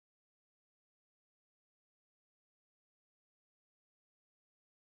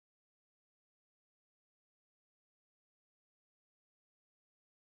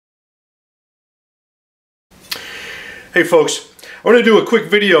Hey folks, I want to do a quick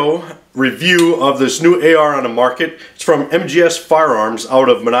video review of this new AR on the market. It's from MGS Firearms out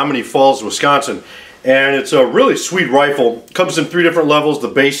of Menomonee Falls, Wisconsin. And it's a really sweet rifle. It comes in 3 different levels, the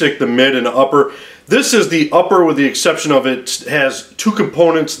basic, the mid, and the upper. This is the upper with the exception of it has 2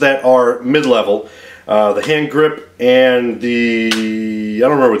 components that are mid-level. The hand grip and the... I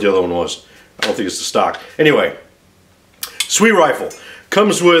don't remember what the other one was. I don't think it's the stock. Anyway, sweet rifle.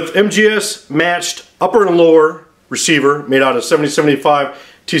 Comes with MGS matched upper and lower receiver made out of 7075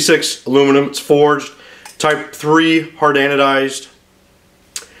 T6 aluminum. It's forged, type 3 hard anodized,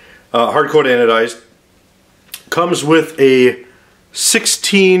 hard coat anodized. Comes with a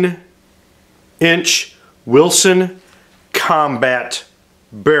 16-inch Wilson Combat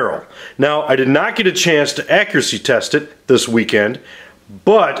barrel. Now, I did not get a chance to accuracy test it this weekend,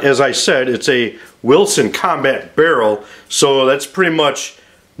 but as I said, it's a Wilson Combat barrel, so that's pretty much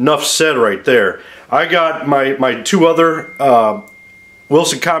enough said right there. I got my 2 other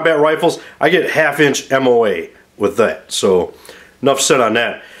Wilson Combat rifles. I get 1/2-inch MOA with that, so enough said on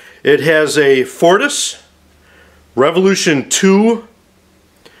that. It has a Fortis Revolution 2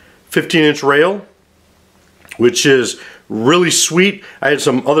 15-inch rail, which is really sweet. I had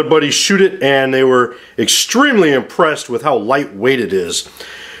some other buddies shoot it and they were extremely impressed with how lightweight it is.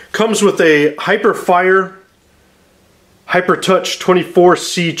 Comes with a Hyperfire HyperTouch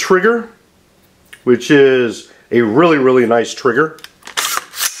 24C trigger, which is a really nice trigger.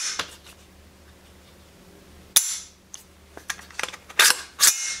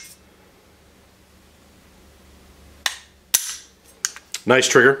 Nice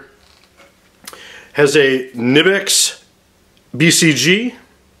trigger. Has a Nibex BCG.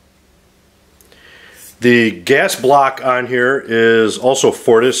 The gas block on here is also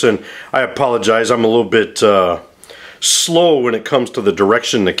Fortis, and I apologize, I'm a little bit slow when it comes to the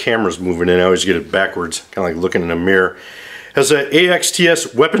direction the camera's moving in. I always get it backwards, kind of like looking in a mirror. Has a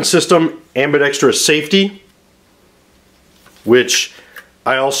AXTS weapon system ambidextrous safety, which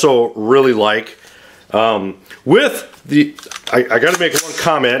I also really like. With the, I got to make one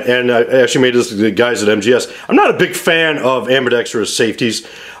comment, and I actually made this to the guys at MGS. I'm not a big fan of ambidextrous safeties.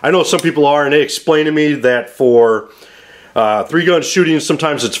 I know some people are, and they explain to me that for 3-gun shooting,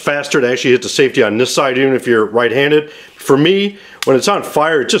 sometimes it's faster to actually hit the safety on this side, even if you're right-handed. For me, when it's on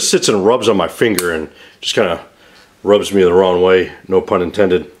fire, it just sits and rubs on my finger and just kind of rubs me the wrong way, no pun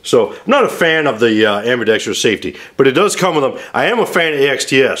intended. So I'm not a fan of the ambidextrous safety, but it does come with them. I am a fan of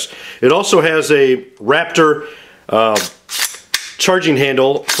AXTS. It also has a Raptor charging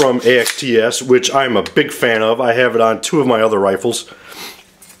handle from AXTS, which I'm a big fan of. I have it on 2 of my other rifles.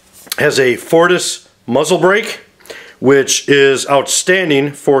 Has a Fortis muzzle brake, which is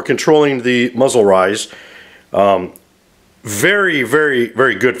outstanding for controlling the muzzle rise. Very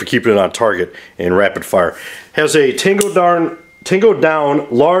good for keeping it on target in rapid fire. Has a Tango Down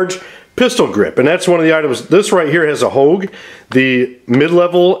large pistol grip, and that's one of the items. This right here has a Hogue. The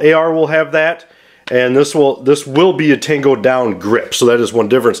mid-level AR will have that, and this will be a Tango Down grip, so that is one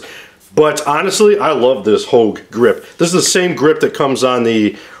difference. But honestly, I love this Hogue grip. This is the same grip that comes on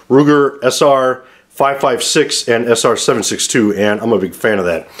the Ruger SR556 and SR762, and I'm a big fan of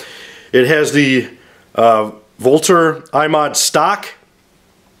that. It has the Volter iMod stock,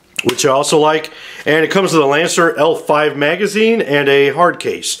 which I also like, and it comes with a Lancer L5 magazine and a hard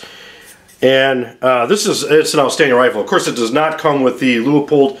case. And it's an outstanding rifle. Of course, it does not come with the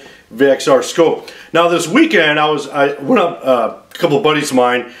Leupold VXR scope. Now this weekend, I went up, a couple of buddies of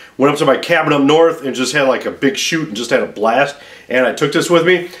mine went up to my cabin up north and just had like a big shoot and just had a blast, and I took this with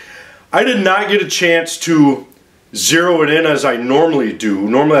me. I did not get a chance to zero it in as I normally do.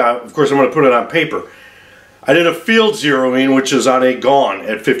 Normally, of course, I'm going to put it on paper. I did a field zeroing, which is on a Gone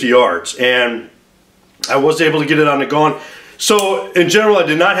at 50 yards, and I was able to get it on the Gone. So in general, I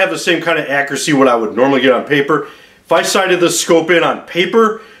did not have the same kind of accuracy what I would normally get on paper. If I sighted this scope in on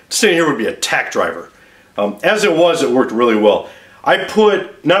paper, sitting here would be a tack driver. As it was, it worked really well. I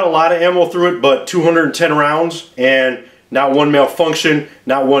put not a lot of ammo through it, but 210 rounds, and not one malfunction,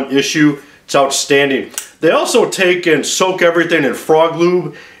 not one issue. It's outstanding. They also take and soak everything in frog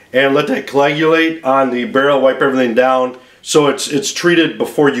lube and let that coagulate on the barrel, wipe everything down, so it's treated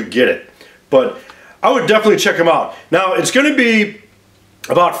before you get it. But I would definitely check them out. Now, it's going to be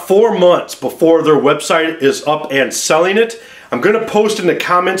about 4 months before their website is up and selling it. I'm going to post in the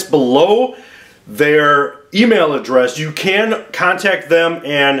comments below their email address. You can contact them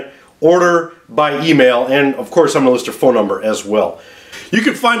and order by email, and of course I'm going to list their phone number as well. You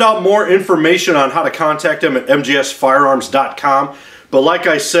can find out more information on how to contact them at mgsfirearms.com. But like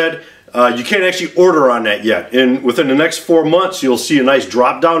I said, You can't actually order on that yet. And within the next 4 months, you'll see a nice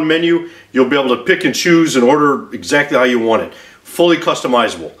drop-down menu. You'll be able to pick and choose and order exactly how you want it. Fully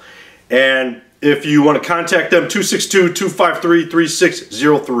customizable. And if you want to contact them,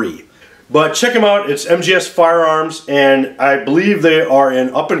 262-253-3603. But check them out. It's MGS Firearms, and I believe they are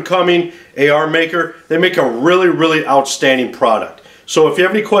an up-and-coming AR maker. They make a really, really outstanding product. So if you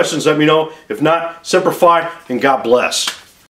have any questions, let me know. If not, Semper Fi, and God bless.